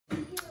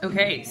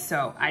Okay,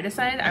 so I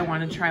decided I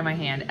want to try my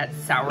hand at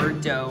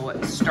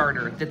sourdough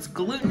starter that's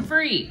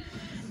gluten-free.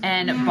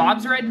 And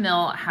Bob's Red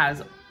Mill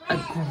has a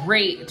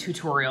great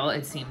tutorial,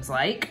 it seems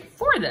like,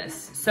 for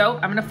this. So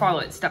I'm gonna follow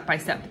it step by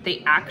step.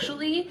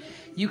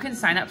 You can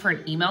sign up for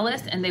an email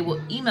list and they will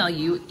email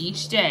you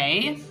each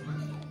day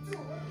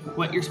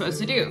what you're supposed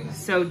to do.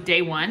 So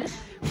day one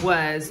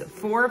was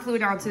 4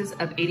 fluid ounces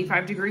of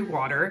 85-degree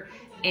water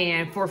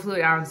and 4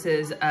 fluid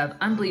ounces of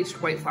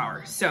unbleached white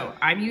flour. So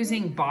I'm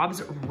using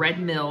Bob's Red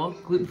Mill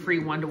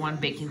gluten-free 1-to-1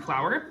 baking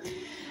flour.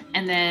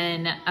 And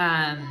then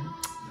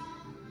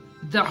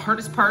the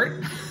hardest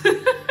part,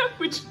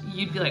 which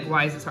you'd be like,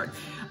 why is this hard?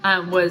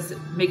 Was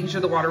making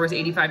sure the water was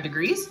 85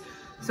 degrees.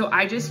 So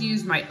I just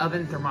used my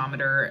oven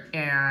thermometer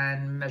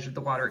and measured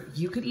the water.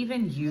 You could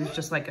even use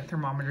just like a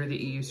thermometer that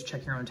you use to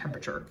check your own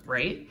temperature,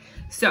 right?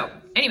 So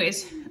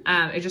anyways,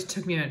 it just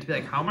took me a minute to be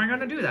like, how am I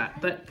gonna do that?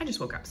 But I just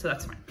woke up, so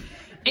that's fine.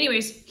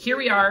 Anyways, here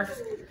we are.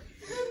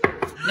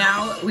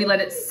 Now we let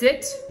it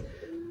sit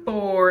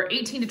for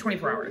 18 to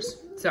 24 hours.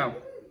 So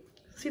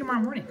see you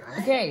tomorrow morning.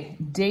 Okay,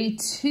 day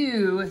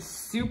 2,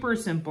 super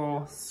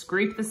simple.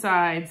 Scrape the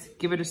sides,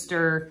 give it a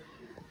stir,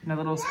 and a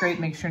little scrape,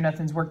 make sure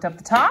nothing's worked up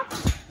the top.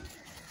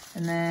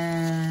 And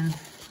then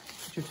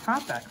put your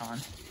top back on.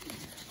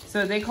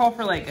 So they call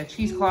for like a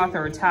cheesecloth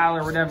or a towel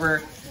or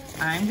whatever.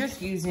 I'm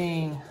just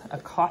using a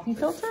coffee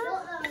filter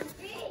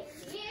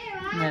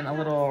and then a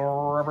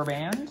little rubber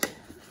band.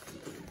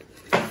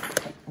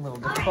 A little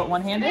difficult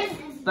one-handed,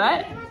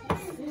 but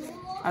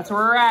that's where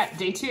we're at,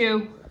 day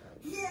 2.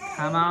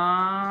 Come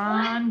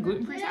on,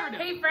 gluten-free sourdough.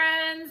 Hey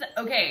friends,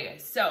 okay,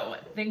 so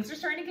things are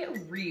starting to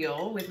get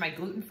real with my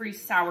gluten-free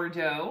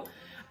sourdough.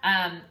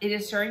 It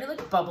is starting to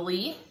look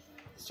bubbly.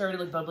 Started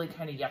to look bubbly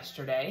kind of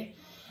yesterday.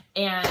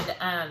 And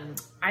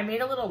I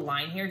made a little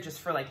line here just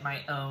for like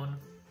my own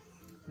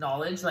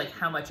knowledge, like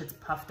how much it's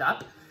puffed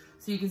up.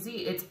 So you can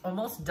see it's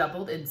almost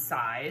doubled in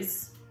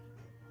size,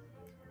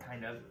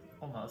 kind of,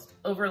 almost,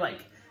 over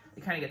like,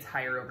 it kind of gets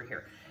higher over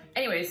here.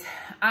 Anyways,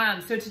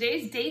 so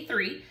today's day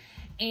 3.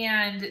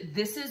 And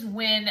this is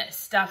when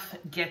stuff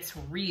gets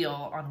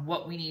real on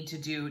what we need to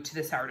do to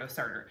the sourdough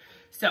starter.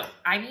 So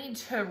I need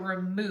to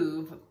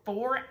remove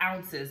 4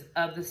 ounces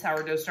of the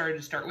sourdough starter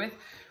to start with,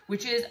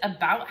 which is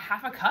about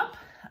half a cup.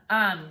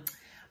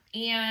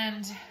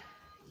 And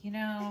you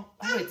know,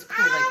 oh, it's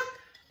cool. Like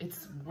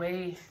it's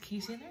way, can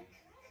you see there?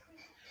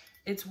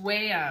 It's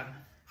way,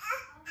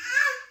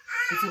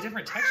 it's a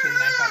different texture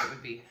than I thought it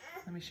would be.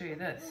 Let me show you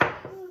this.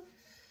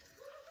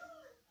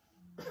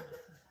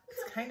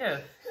 It's kind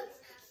of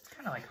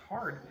like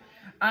hard.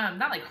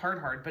 Not like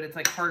hard, but it's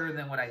like harder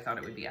than what I thought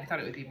it would be. I thought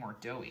it would be more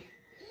doughy.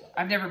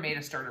 I've never made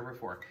a starter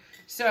before.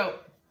 So,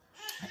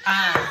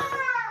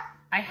 I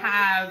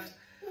have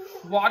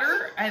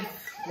water. I have,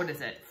 what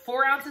is it?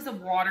 4 ounces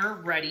of water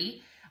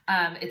ready.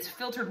 It's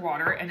filtered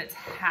water and it's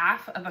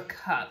half of a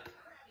cup,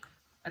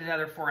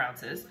 another 4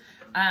 ounces.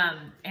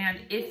 And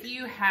if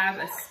you have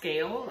a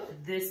scale,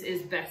 this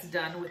is best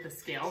done with a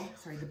scale.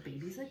 Sorry, the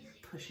baby's like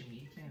pushing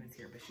me. It's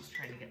here, but she's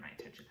trying to get my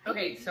attention.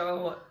 Okay,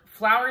 so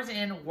flour's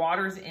in,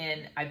 water's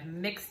in. I've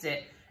mixed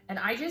it. And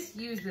I just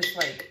use this,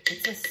 like,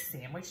 it's a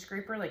sandwich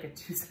scraper, like a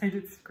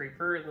 2-sided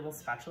scraper, little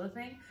spatula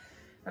thing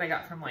that I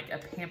got from like a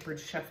Pampered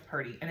Chef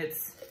party. And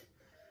it's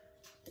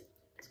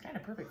kind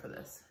of perfect for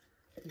this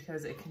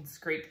because it can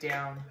scrape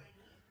down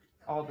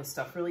all the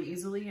stuff really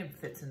easily and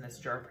fits in this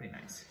jar pretty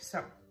nice.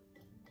 So,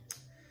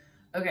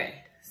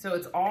 okay, so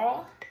it's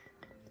all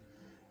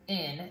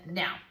in.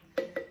 Now,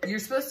 you're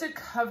supposed to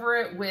cover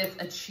it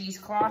with a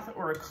cheesecloth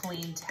or a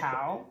clean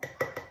towel,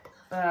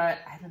 but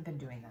I haven't been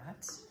doing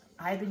that.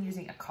 I've been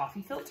using a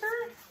coffee filter.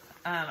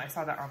 I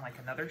saw that on like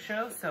another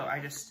show, so I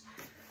just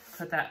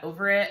put that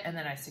over it and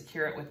then I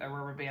secure it with a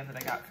rubber band that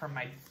I got from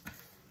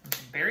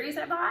some berries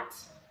I bought.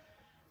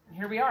 And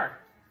here we are.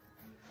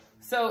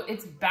 So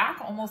it's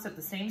back almost at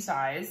the same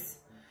size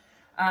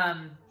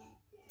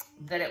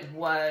that it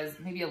was,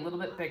 maybe a little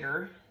bit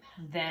bigger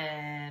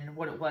than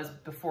what it was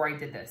before I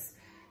did this.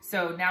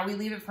 So now we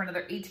leave it for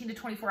another 18 to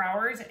 24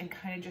 hours and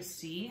kind of just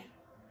see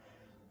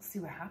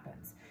what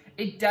happens.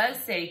 It does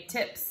say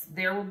tips.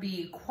 There will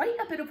be quite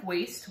a bit of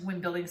waste when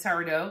building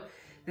sourdough.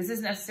 This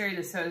is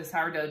necessary so the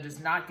sourdough does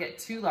not get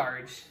too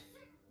large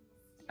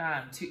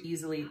to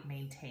easily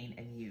maintain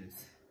and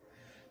use.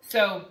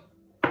 So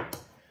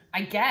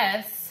I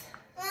guess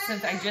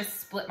since I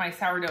just split my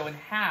sourdough in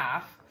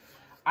half,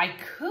 I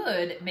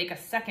could make a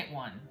second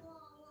one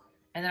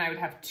and then I would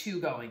have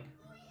 2 going.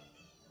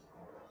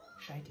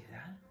 Should I do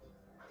that?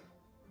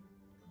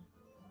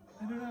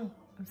 I don't know.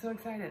 I'm so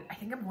excited. I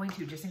think I'm going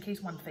to, just in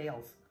case one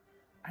fails.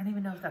 I don't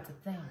even know if that's a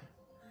thing.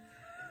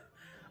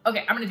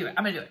 Okay, I'm gonna do it.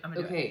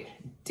 Okay,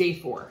 day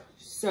 4.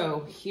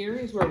 So here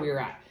is where we're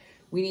at.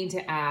 We need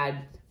to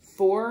add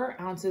 4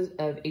 ounces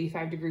of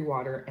 85-degree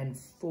water and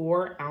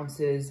 4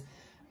 ounces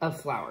of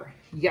flour.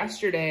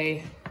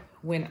 Yesterday,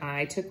 when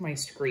I took my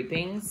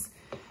scrapings,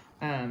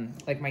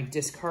 like my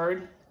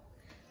discard,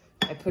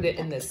 I put it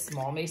in this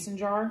small mason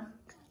jar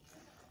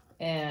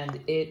and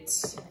it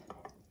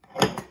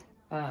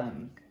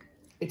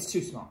it's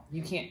too small.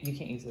 You can't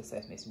use this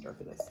size mason jar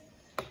for this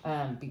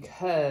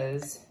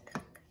because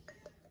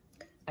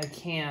I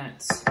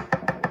can't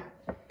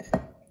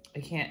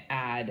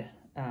add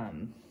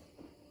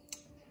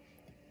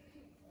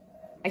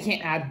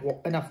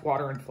enough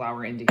water and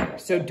flour into here.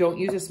 So don't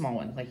use a small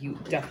one. Like you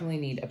definitely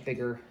need a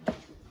bigger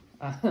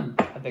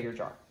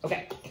jar.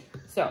 Okay,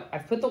 so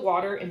I've put the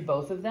water in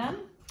both of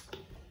them.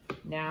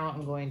 Now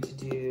I'm going to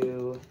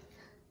do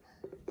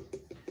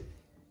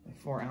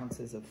 4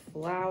 ounces of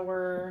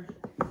flour.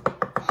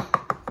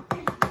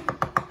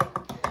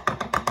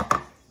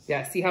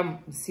 Yeah, see how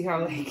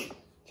like,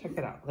 check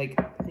that out. Like,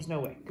 there's no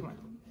way, come on.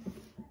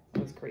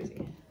 That was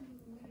crazy.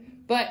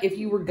 But if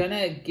you were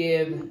gonna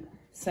give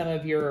some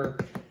of your,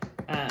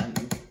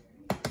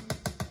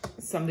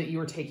 some that you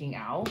were taking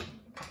out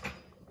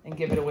and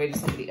give it away to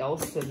somebody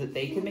else so that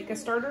they could make a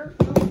starter,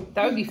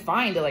 that would be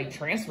fine to like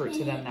transfer it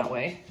to them that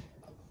way,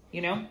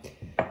 you know?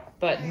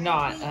 But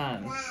not,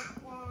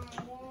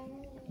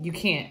 you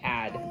can't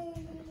add,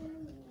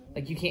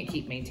 like you can't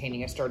keep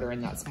maintaining a starter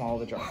in that small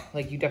of a jar.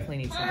 Like you definitely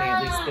need something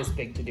at least this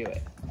big to do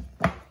it.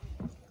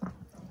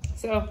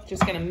 So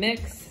just gonna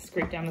mix,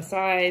 scrape down the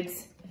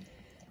sides,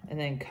 and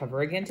then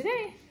cover again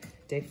today.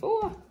 Day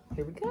 4,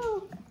 here we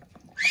go.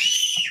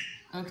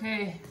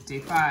 Okay, day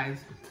 5.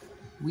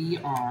 We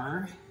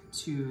are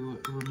to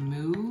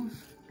remove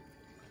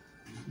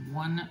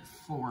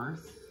 1/4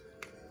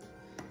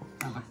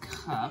 of a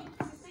cup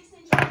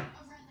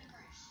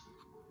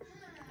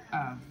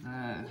of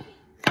the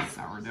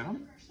sourdough.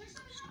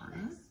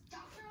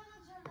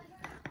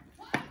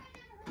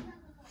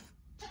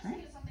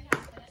 Okay.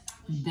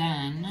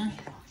 Then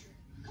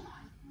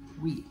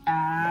we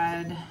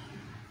add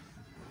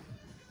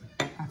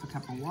 1/2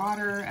 cup of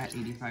water at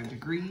 85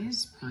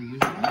 degrees per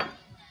usual.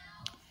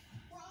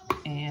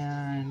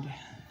 And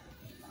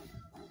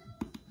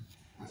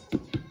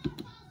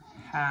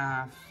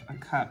 1/2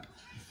 cup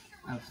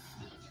of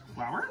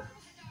flour.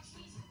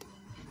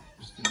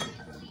 Just gonna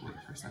wait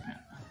for a second.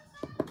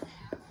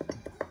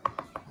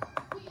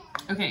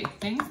 Okay,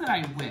 things that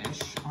I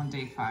wish on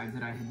day 5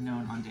 that I had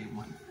known on day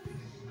 1.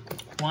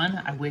 One,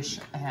 I wish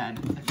I had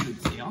a food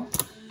scale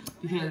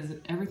because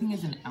everything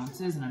is in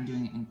ounces and I'm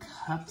doing it in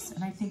cups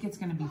and I think it's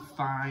gonna be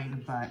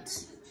fine,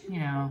 but you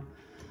know,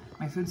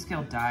 my food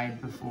scale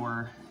died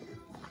before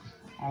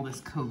all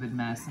this COVID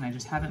mess and I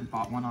just haven't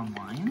bought one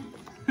online.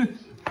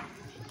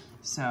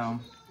 So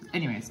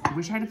anyways, I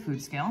wish I had a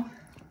food scale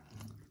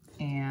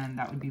and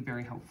that would be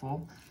very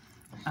helpful.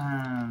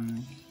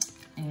 And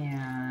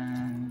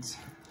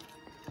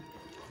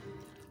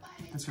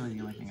that's really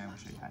the only thing I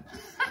wish I had.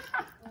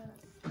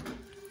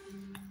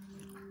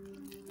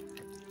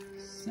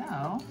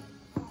 So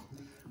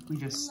we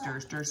just stir,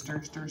 stir,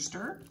 stir, stir,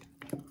 stir.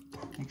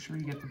 Make sure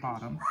you get the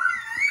bottom.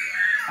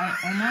 I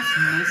almost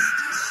missed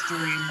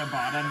stirring the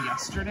bottom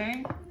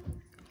yesterday.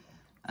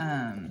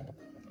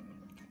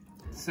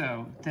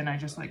 So then I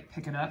just like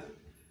pick it up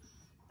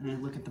and I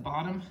look at the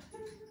bottom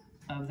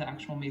of the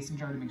actual mason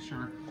jar to make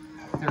sure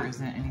there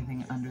isn't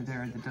anything under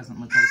there that doesn't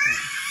look like it.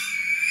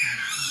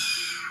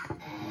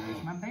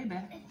 There's my baby.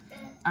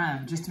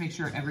 Just to make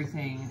sure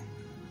everything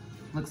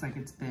looks like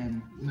it's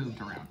been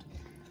moved around,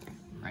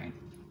 right?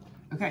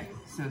 Okay,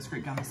 so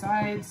scrape down the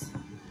sides.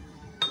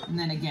 And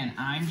then again,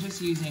 I'm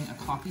just using a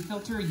coffee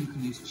filter. You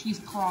can use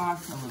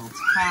cheesecloth, a little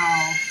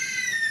towel,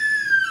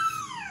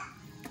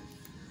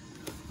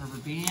 rubber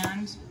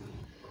band.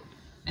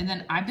 And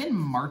then I've been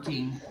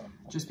marking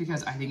just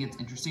because I think it's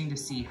interesting to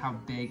see how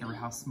big or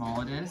how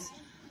small it is.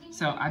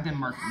 So I've been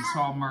marking,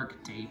 so I'll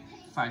mark day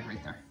 5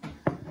 right there.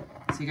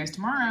 See you guys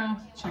tomorrow.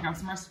 Check out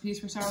some recipes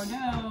for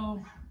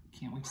sourdough.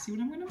 Can't wait to see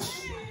what I'm gonna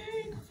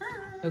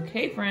make.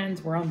 Okay,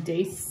 friends, we're on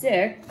day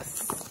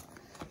 6.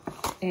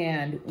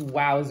 And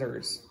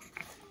wowzers,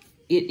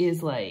 it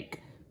is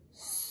like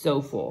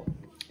so full.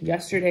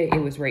 Yesterday, it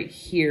was right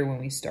here when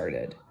we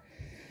started.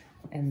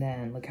 And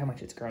then look how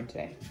much it's grown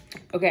today.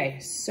 Okay,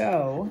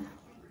 so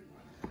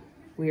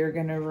we are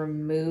gonna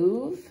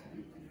remove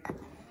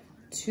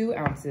 2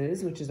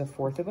 ounces, which is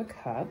 1/4 of a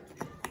cup.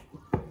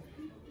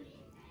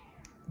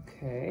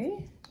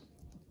 Okay.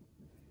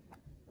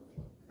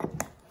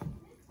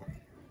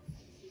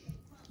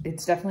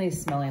 It's definitely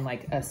smelling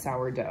like a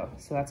sourdough,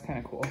 so that's kind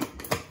of cool.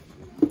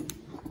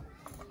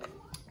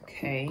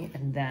 Okay,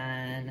 and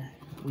then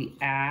we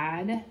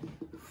add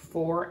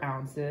 4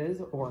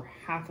 ounces or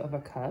 1/2 of a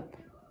cup.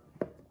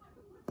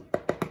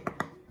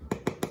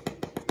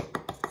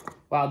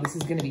 Wow, this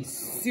is gonna be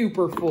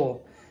super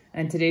full.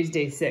 And today's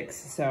day 6,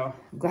 so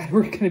I'm glad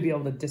we're gonna be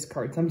able to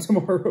discard some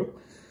tomorrow.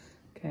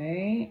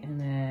 Okay, and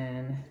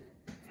then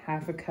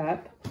 1/2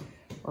 cup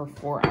or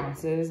 4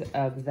 ounces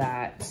of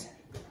that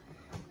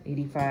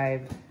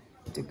 85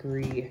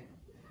 degree,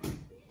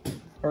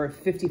 or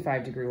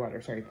 55 degree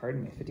water, sorry,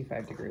 pardon me,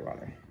 55 degree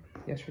water.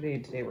 Yesterday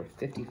and today were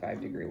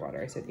 55 degree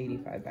water. I said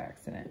 85 by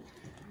accident.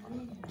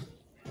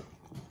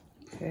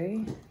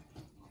 Okay.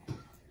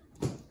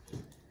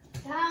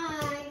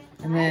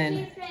 And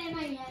then,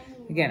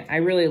 again, I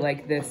really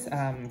like this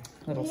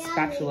little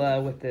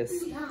spatula with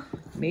this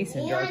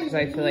mason jar because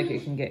I feel like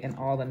it can get in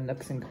all the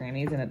nooks and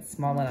crannies, and it's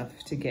small enough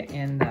to get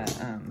in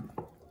the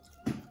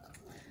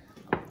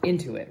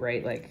into it,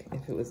 right? Like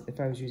if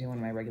I was using one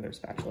of my regular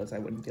spatulas, I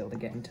wouldn't be able to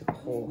get into the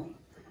whole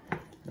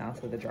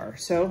mouth of the jar.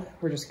 So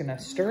we're just gonna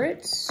stir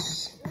it,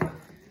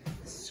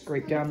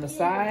 scrape down the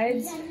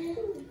sides,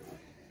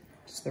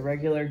 just the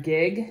regular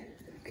gig,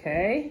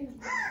 okay?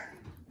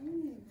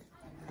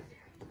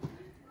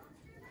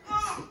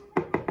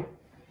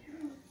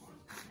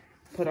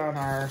 Put on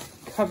our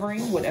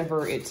covering,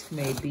 whatever it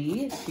may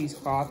be,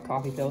 cheesecloth,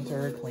 coffee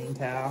filter, clean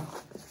towel.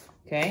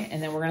 Okay,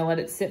 and then we're gonna let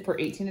it sit for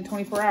 18 to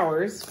 24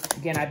 hours.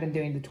 Again, I've been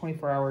doing the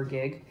 24-hour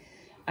gig.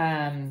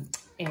 And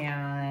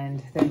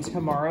then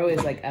tomorrow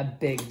is like a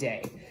big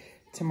day.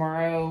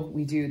 Tomorrow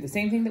we do the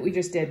same thing that we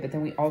just did, but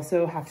then we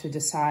also have to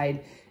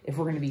decide if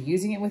we're gonna be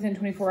using it within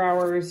 24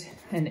 hours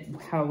and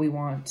how we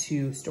want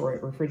to store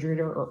it,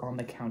 refrigerator or on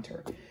the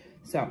counter.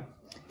 So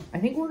I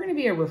think we're gonna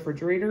be a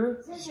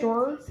refrigerator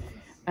store,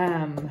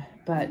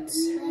 but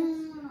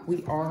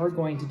we are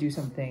going to do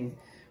something.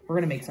 We're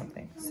gonna make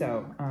something.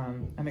 So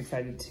I'm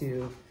excited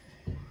to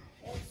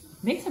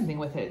make something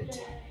with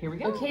it. Here we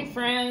go. Okay,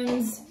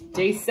 friends,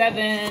 day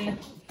 7.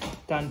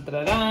 Dun, da,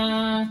 da,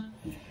 da.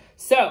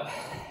 So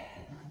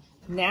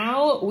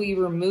now we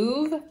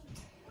remove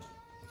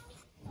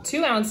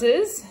 2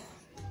 ounces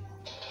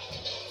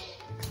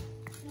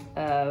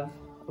of,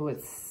 oh,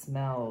 it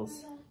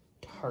smells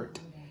tart.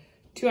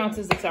 2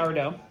 ounces of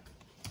sourdough.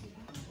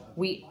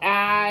 We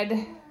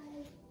add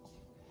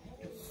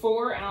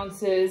 4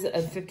 ounces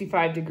of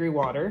 55-degree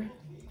water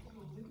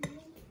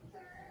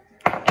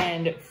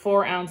and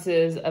 4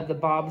 ounces of the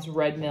Bob's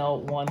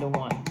Redmill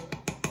 1-to-1.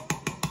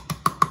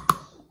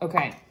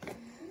 Okay,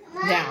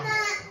 now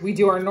we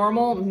do our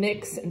normal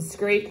mix and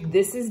scrape.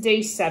 This is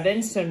day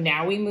 7, so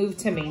now we move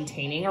to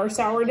maintaining our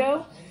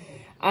sourdough.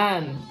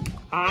 I'm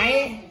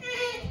gonna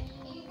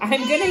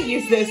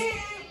use this,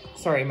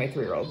 sorry, my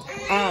 3-year-old.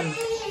 I'm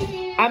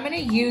gonna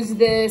use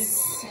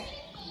this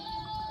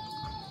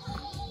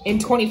in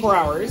 24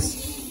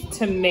 hours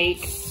to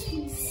make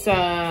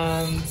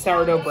some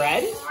sourdough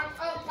bread.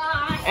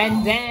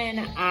 And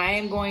then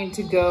I'm going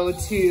to go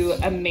to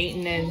a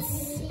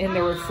maintenance in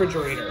the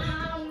refrigerator.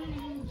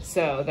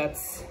 So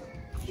that's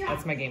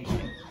my game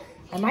plan.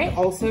 I might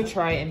also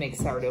try and make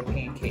sourdough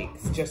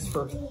pancakes just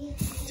for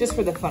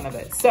the fun of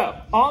it. So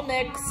all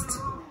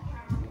mixed,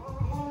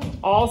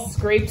 all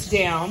scraped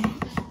down.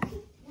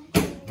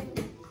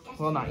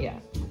 Well, not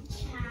yet.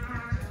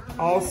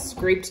 All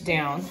scraped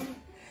down.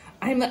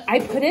 I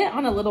put it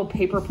on a little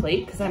paper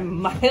plate because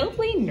I'm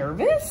mildly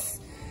nervous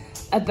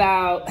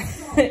about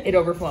it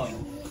overflowing,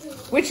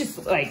 which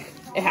is like,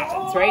 it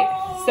happens, right?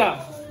 So,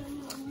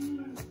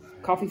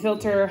 coffee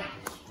filter,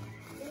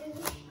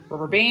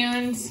 rubber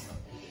bands,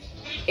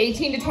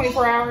 18 to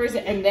 24 hours,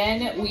 and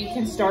then we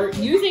can start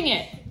using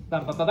it.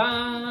 Bum, bum, bum,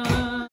 bum.